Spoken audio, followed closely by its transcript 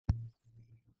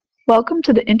Welcome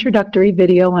to the introductory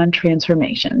video on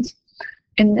transformations.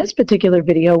 In this particular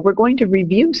video, we're going to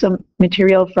review some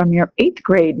material from your 8th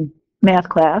grade math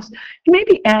class and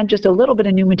maybe add just a little bit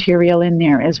of new material in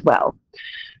there as well.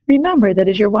 Remember that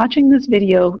as you're watching this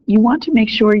video, you want to make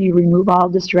sure you remove all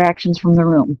distractions from the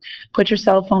room. Put your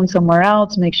cell phone somewhere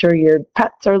else, make sure your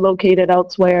pets are located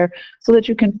elsewhere so that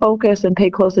you can focus and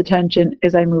pay close attention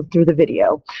as I move through the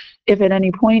video. If at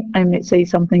any point I may say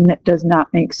something that does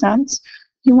not make sense,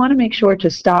 you want to make sure to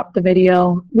stop the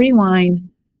video, rewind,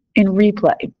 and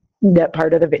replay that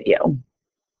part of the video.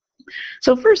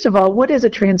 So first of all, what is a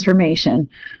transformation?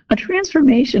 A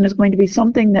transformation is going to be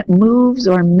something that moves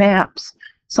or maps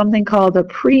something called a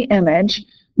pre-image,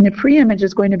 and the pre-image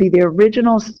is going to be the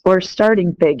original or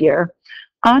starting figure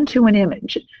onto an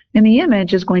image, and the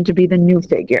image is going to be the new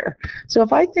figure. So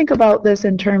if I think about this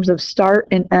in terms of start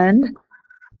and end,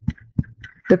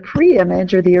 the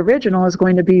pre-image or the original is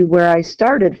going to be where I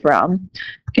started from,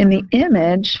 and the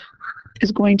image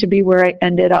is going to be where I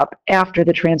ended up after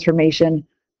the transformation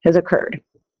has occurred.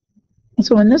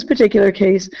 So in this particular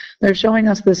case, they're showing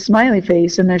us the smiley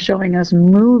face, and they're showing us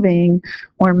moving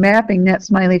or mapping that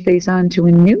smiley face onto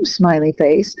a new smiley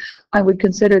face. I would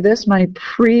consider this my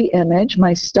pre-image,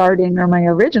 my starting or my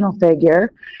original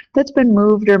figure that's been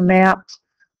moved or mapped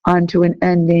onto an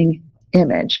ending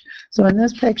image. So in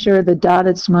this picture, the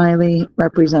dotted smiley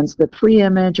represents the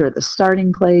pre-image or the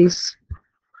starting place.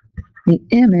 The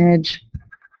image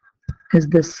is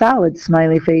the solid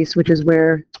smiley face, which is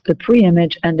where the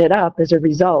pre-image ended up as a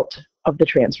result of the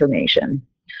transformation.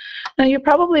 Now you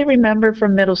probably remember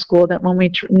from middle school that when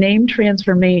we name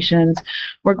transformations,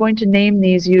 we're going to name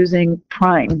these using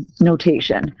prime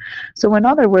notation. So in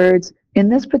other words, in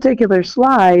this particular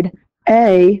slide,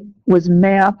 A was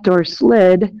mapped or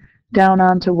slid down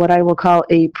onto what I will call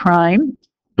A prime.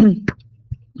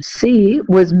 C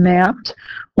was mapped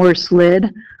or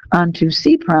slid onto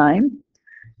C prime.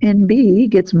 And B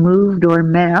gets moved or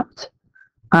mapped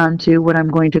onto what I'm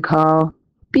going to call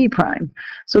B prime.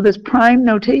 So this prime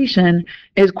notation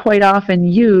is quite often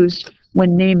used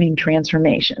when naming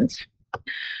transformations.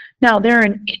 Now, there are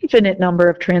an infinite number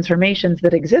of transformations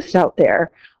that exist out there.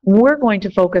 We're going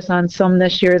to focus on some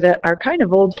this year that are kind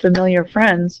of old familiar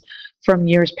friends from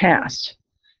years past.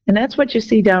 And that's what you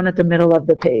see down at the middle of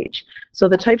the page. So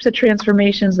the types of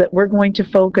transformations that we're going to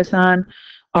focus on: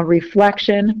 a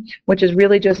reflection, which is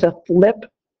really just a flip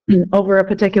over a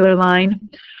particular line;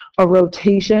 a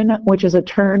rotation, which is a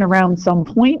turn around some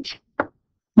point;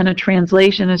 and a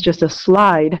translation is just a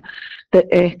slide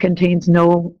that contains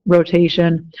no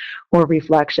rotation or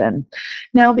reflection.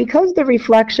 Now, because the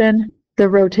reflection, the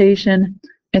rotation,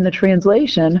 and the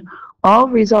translation all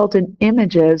result in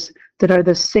images that are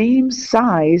the same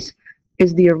size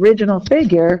as the original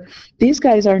figure, these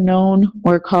guys are known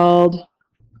or called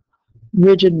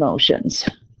rigid motions.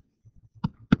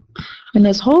 And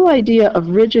this whole idea of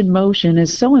rigid motion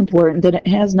is so important that it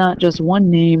has not just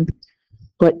one name,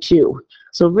 but two.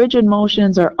 So rigid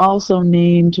motions are also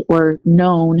named or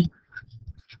known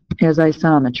as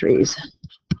isometries.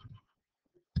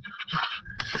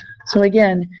 So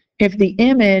again, if the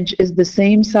image is the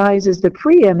same size as the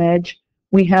pre-image,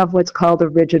 we have what's called a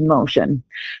rigid motion.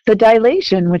 The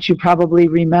dilation, which you probably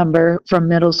remember from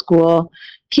middle school,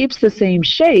 keeps the same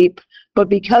shape, but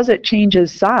because it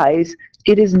changes size,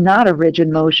 it is not a rigid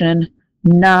motion,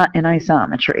 not an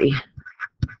isometry.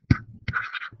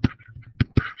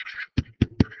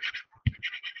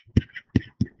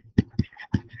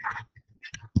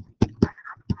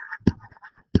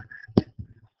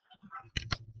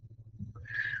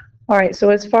 All right, so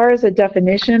as far as a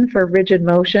definition for rigid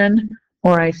motion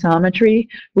or isometry,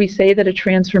 we say that a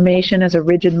transformation is a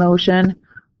rigid motion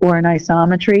or an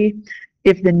isometry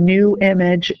if the new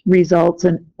image results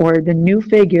in, or the new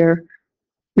figure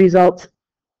results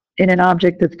in, an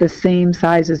object that's the same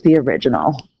size as the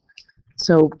original.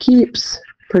 So keeps,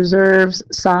 preserves,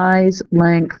 size,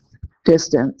 length,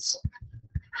 distance.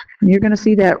 And you're going to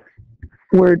see that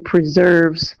word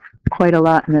preserves quite a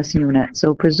lot in this unit.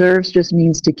 So preserves just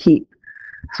means to keep.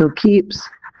 So keeps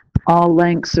all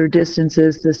lengths or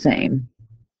distances the same.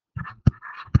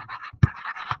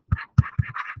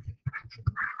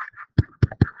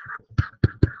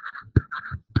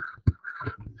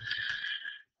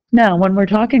 Now, when we're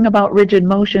talking about rigid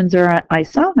motions or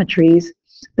isometries,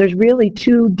 there's really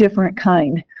two different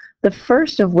kinds. The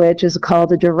first of which is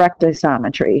called a direct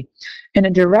isometry. And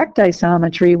a direct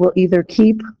isometry will either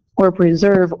keep or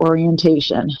preserve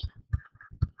orientation.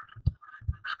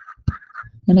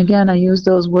 And again, I use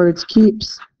those words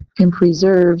keeps and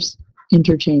preserves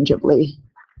interchangeably.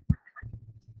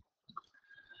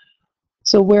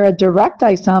 So where a direct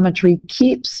isometry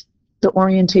keeps the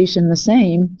orientation the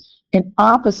same, an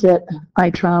opposite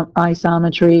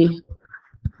isometry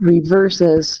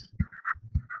reverses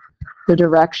the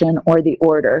direction or the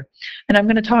order. And I'm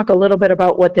going to talk a little bit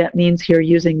about what that means here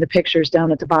using the pictures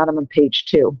down at the bottom of page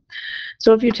 2.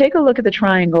 So if you take a look at the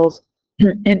triangles,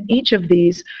 in each of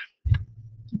these,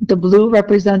 the blue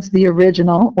represents the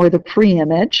original or the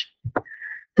pre-image.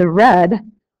 The red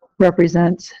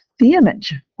represents the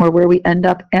image, or where we end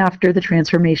up after the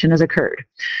transformation has occurred.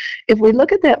 If we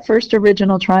look at that first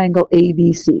original triangle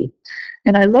ABC,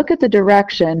 and I look at the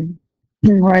direction,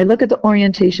 or I look at the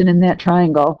orientation in that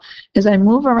triangle, as I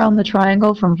move around the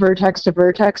triangle from vertex to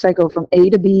vertex, I go from A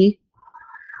to B,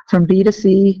 from B to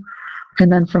C,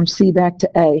 and then from C back to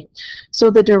A. So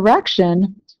the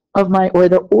direction of my, or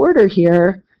the order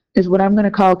here, is what I'm going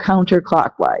to call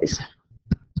counterclockwise.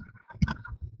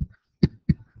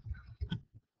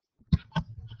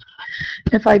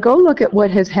 If I go look at what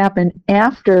has happened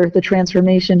after the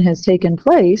transformation has taken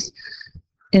place,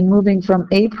 in moving from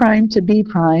A prime to B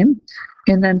prime,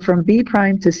 and then from B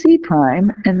prime to C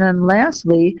prime, and then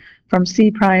lastly from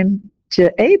C prime to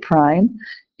A prime,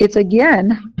 it's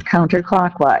again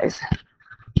counterclockwise.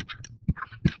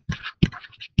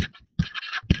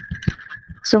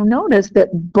 So notice that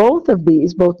both of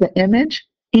these, both the image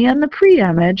and the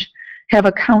pre-image, have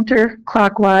a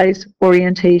counterclockwise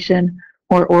orientation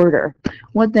or order.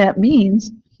 What that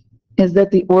means is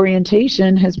that the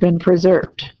orientation has been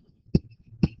preserved.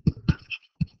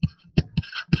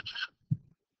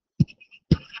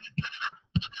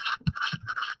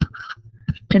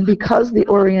 And because the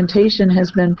orientation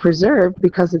has been preserved,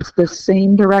 because it's the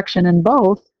same direction in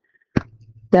both,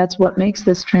 that's what makes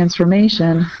this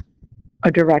transformation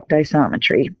a direct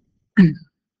isometry.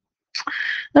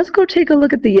 Let's go take a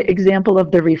look at the example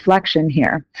of the reflection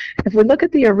here. If we look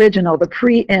at the original, the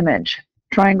pre-image,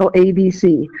 triangle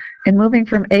ABC, and moving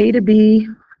from A to B,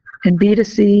 and B to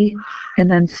C,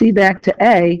 and then C back to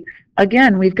A,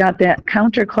 again, we've got that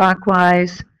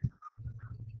counterclockwise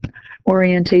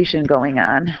orientation going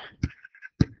on.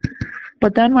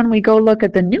 But then when we go look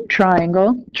at the new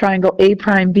triangle, triangle A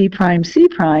prime, B prime, C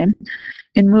prime,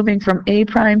 and moving from A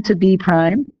prime to B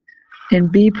prime, and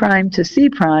B prime to C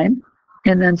prime,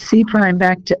 and then C prime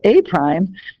back to A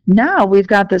prime, now we've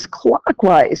got this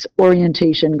clockwise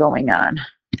orientation going on.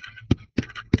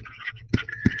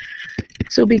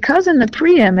 So because in the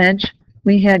pre-image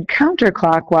we had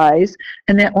counterclockwise,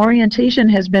 and that orientation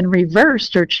has been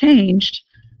reversed or changed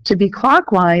to be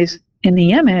clockwise in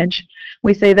the image,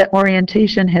 we say that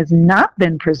orientation has not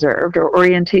been preserved, or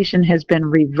orientation has been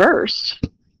reversed.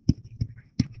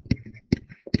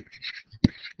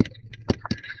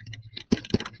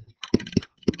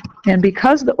 And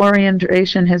because the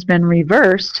orientation has been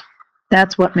reversed,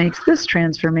 that's what makes this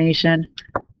transformation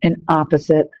an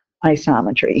opposite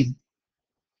isometry.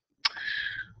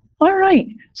 All right,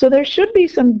 so there should be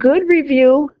some good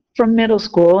review from middle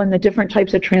school and the different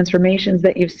types of transformations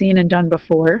that you've seen and done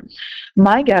before.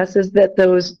 My guess is that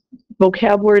those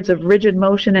vocab words of rigid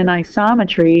motion and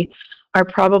isometry are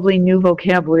probably new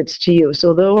vocab words to you.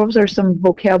 So those are some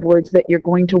vocab words that you're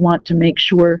going to want to make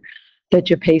sure that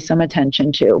you pay some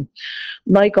attention to.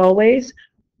 Like always,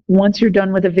 once you're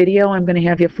done with the video, I'm going to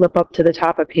have you flip up to the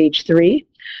top of page 3.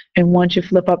 And once you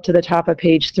flip up to the top of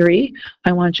page 3,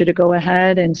 I want you to go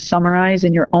ahead and summarize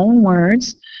in your own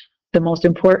words the most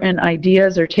important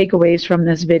ideas or takeaways from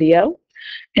this video.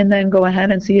 And then go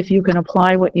ahead and see if you can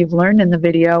apply what you've learned in the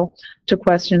video to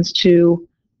questions 2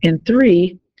 and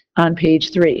 3 on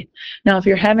page 3. Now, if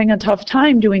you're having a tough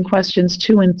time doing questions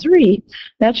 2 and 3,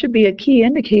 that should be a key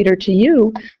indicator to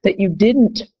you that you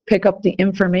didn't pick up the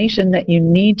information that you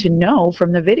need to know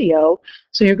from the video.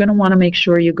 So you're going to want to make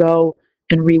sure you go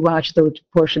and rewatch those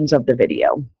portions of the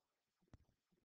video.